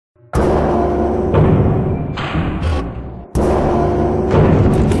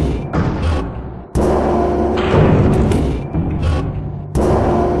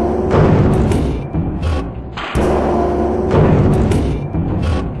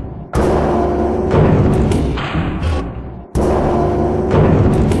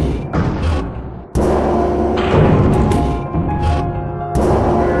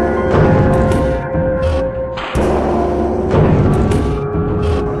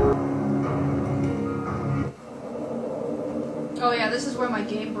this is where my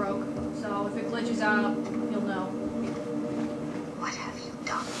game broke. So if it glitches out, you'll know. What have you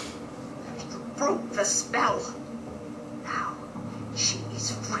done? You broke the spell. Now, she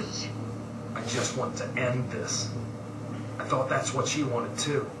is free. I just want to end this. I thought that's what she wanted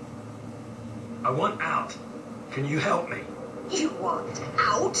too. I want out. Can you help me? You want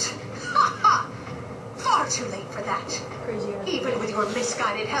out? Ha ha! Far too late for that. Crazy. Even with your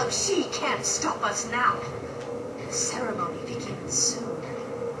misguided help, she can't stop us now. The ceremony begins soon.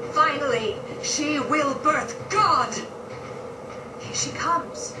 Finally, she will birth God. Here she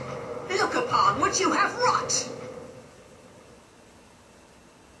comes. Look upon what you have wrought.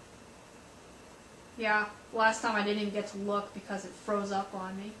 Yeah, last time I didn't even get to look because it froze up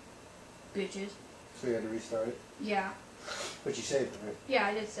on me. Bitches. So you had to restart it? Yeah. But you saved it, right? Yeah,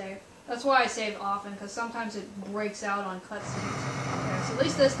 I did save. That's why I save often, because sometimes it breaks out on cutscenes. Okay, so at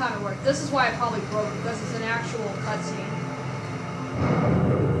least this time it worked. This is why it probably broke, because it's an actual cutscene.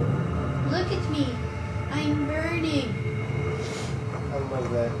 Look at me! I'm burning! I love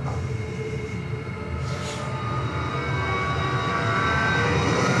that.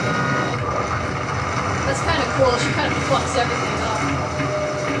 That's kind of cool. She kind of fucks everything up.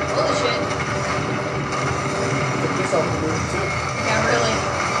 Holy shit. Took this off the movie too. Yeah, really.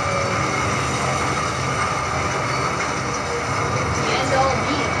 And all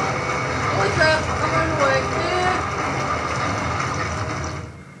me. Holy crap, I'm running away.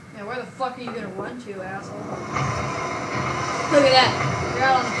 Yeah, where the fuck are you gonna run to, asshole? Look at that. You're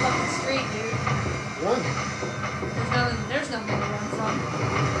out on the fucking street, dude. Run. There's nothing to run from.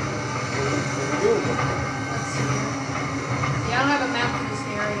 What are you doing? Let's see here. See, I don't have a map for this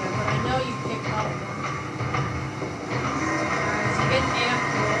area, but I know you picked up one. Alright, so get an amp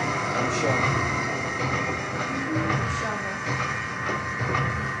tool. Shovel. Shovel.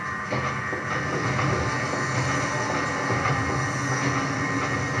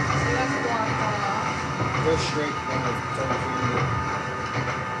 See, that's blocked off. Go straight down the turn for you.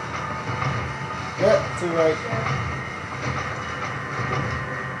 Yep, to the right.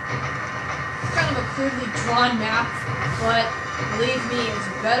 It's kind of a crudely drawn map, but believe me, it's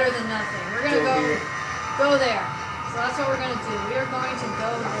better than nothing. We're gonna go there. So that's what we're gonna do. We are going to go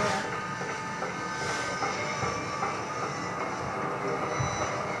there.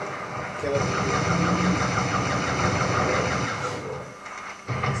 Kill it.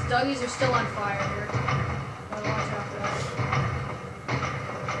 These duggies are still on fire here. Gotta watch out for that.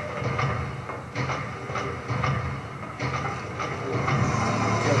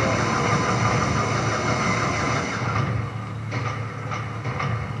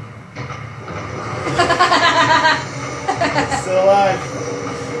 Still alive.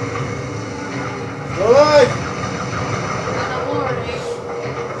 Still alive. Not no more, Dave.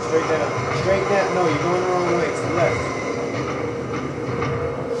 Straight down. Straight down. No, you're going the wrong way. It's the left.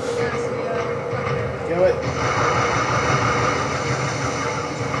 Yes, Kill it.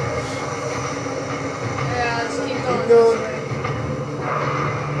 yeah, let's keep going. Keep going.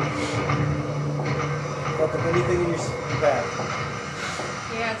 This way. Fuck up anything in your path.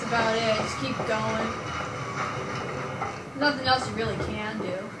 Yeah, that's about it. Just keep going. Nothing else you really can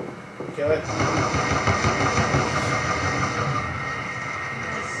do. Kill it.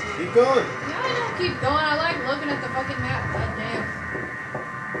 Let's see. Keep going. No, I don't keep going. I like looking at the fucking map. God damn.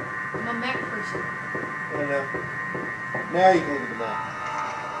 I'm a map person. I don't know. Now you can look at the map.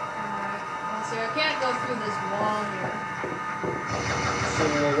 Alright. Let's see. I can't go through this wall here. So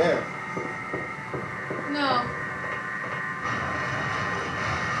you're there. No.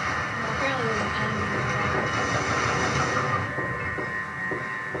 No, apparently there's an enemy there.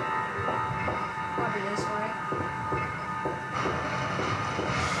 Probably this way.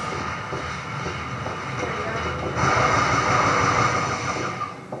 There we go.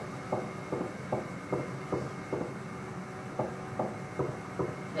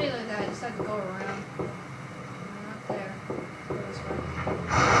 Hey, look at that. I just have to go around. Not there. Go this way.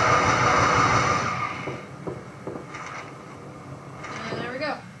 And there we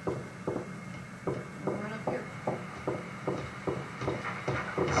go. We'll run up here.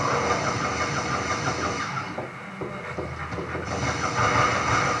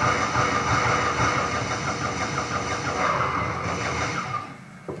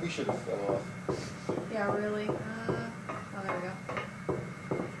 We should have fell off. Yeah, really. Oh, there we go.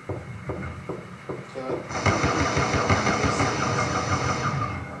 Kill it.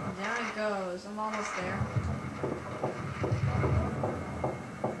 Down it goes. I'm almost there.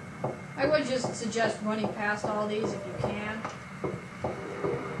 I would just suggest running past all these if you can.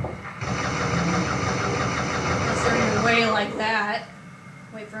 Unless they're in your way like that.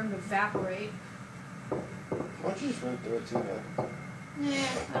 Wait for them to evaporate. Why don't you just run through it too now? I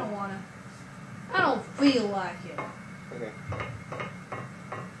don't wanna. I don't feel like it. Okay.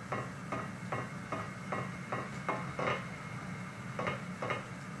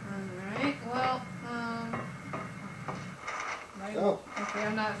 Alright, well, right. Oh. Okay,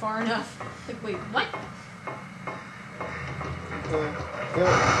 I'm not far enough. Like, wait, what? Go.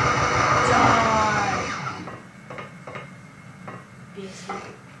 Die! Biscuit.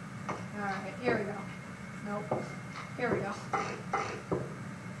 Alright, here we go. Nope. Here we go.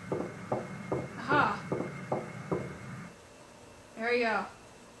 Aha! There we go.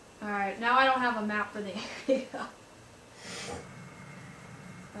 Alright, now I don't have a map for the area.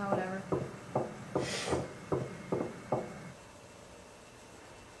 Oh, whatever.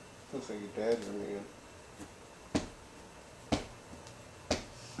 Looks like your dad's room again.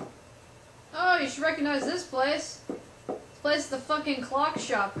 Oh, you should recognize this place. This place is the fucking clock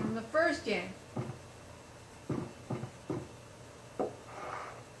shop from the first game.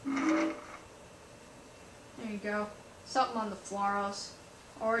 There you go. Something on the Floros.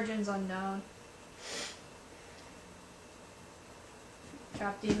 Origins unknown.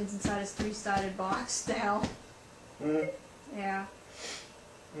 Trap demons inside his 3-sided box. The hell? Yeah.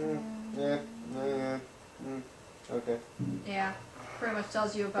 Yeah. Okay. Yeah. Pretty much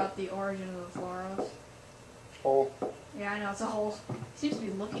tells you about the origin of the Floros. Hole. Yeah, I know, it's a hole. He seems to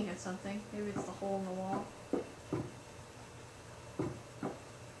be looking at something. Maybe it's the hole in the wall.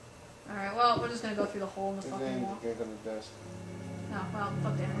 Alright, well, we're just gonna go through the hole in the fucking wall. Can't go to the desk. Oh, well,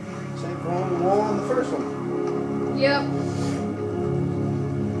 fuck that. Same hole in the wall on the first one. Yep.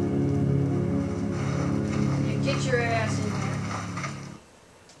 Yeah, get your ass in there.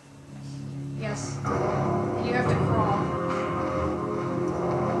 Yes. And you have to crawl.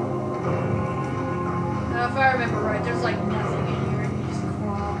 Now, if I remember right, there's like nothing in here, and you just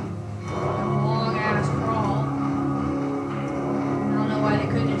crawl. A long ass crawl. I don't know why they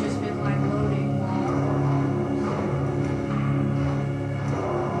couldn't have just been like loading wall.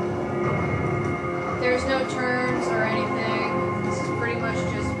 There's no turns or anything. This is pretty much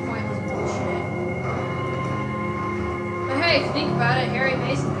just pointless bullshit. But hey, if you think about it, Harry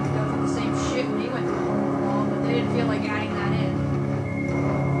Mason could go through the same shit when he went through the wall, but they didn't feel like adding that in.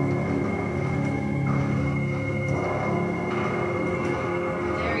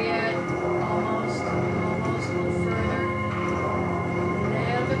 There yet. Almost. Almost. A little further. A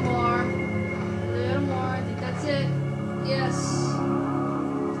little bit more. A little more. I think that's it. Yes.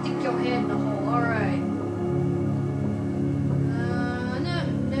 Stick your head in the hole. Alright.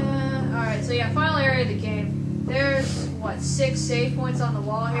 Alright, so yeah, final area of the game. There's, what, 6 save points on the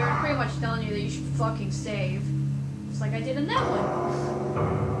wall here. I'm pretty much telling you that you should fucking save. Just like I did in that one.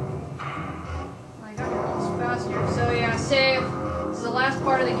 I got here almost faster. So yeah, save. This is the last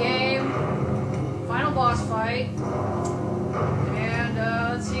part of the game. Final boss fight. And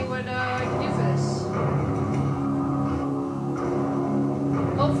let's see what I can do for this.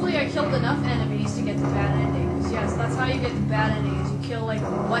 Hopefully I killed enough enemies to get the bad ending. Because yes, that's how you get the bad ending, is you kill like a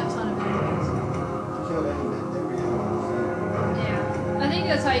butt ton of enemies. Kill every enemy. Yeah, I think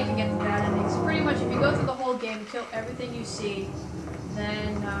that's how you can get the bad endings. Pretty much if you go through the whole game, kill everything you see,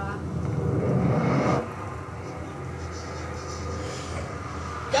 then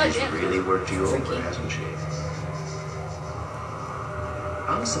She's really worked you over, hasn't she?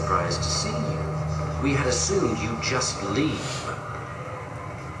 I'm surprised to see you. We had assumed you'd just leave.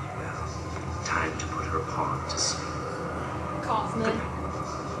 Well, time to put her pawn to sleep. Kaufman.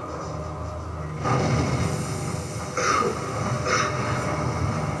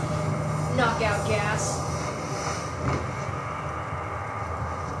 Knockout gas.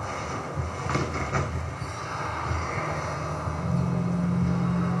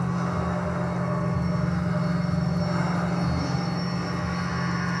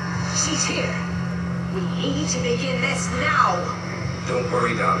 She's here. We need to begin this now. Don't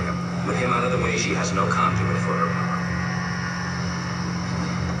worry, Dahlia. With him out of the way, she has no conduit for her power.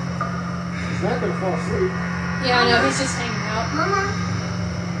 He's not gonna fall asleep. Yeah, I know, he's just hanging out. Mama,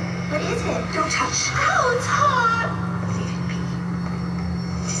 what is it? Don't touch. Oh, it's hot. Leave it be.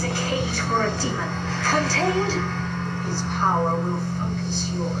 It is a cage for a demon. Contained, his power will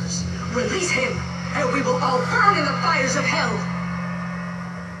focus yours. Release him, and we will all burn in the fires of hell.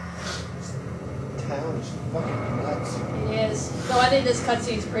 Town is fucking nuts. It is. So I think this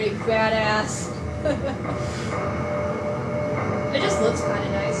cutscene's pretty badass. It just looks kind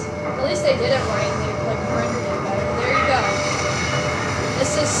of nice. At least they did it right. They like rendered it better. There you go.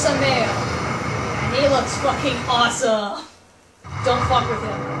 This is Samael, and he looks fucking awesome. Don't fuck with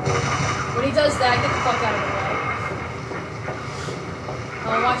him. When he does that, get the fuck out of the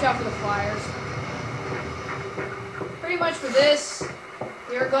way. Watch out for the flyers. Pretty much for this,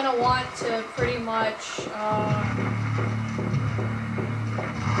 you're gonna want to pretty much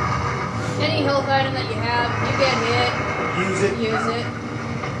any health item that you have, if you get hit, use it.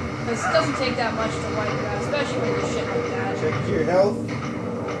 Because it doesn't take that much to wipe you out, especially when you do shit like that. Check your health.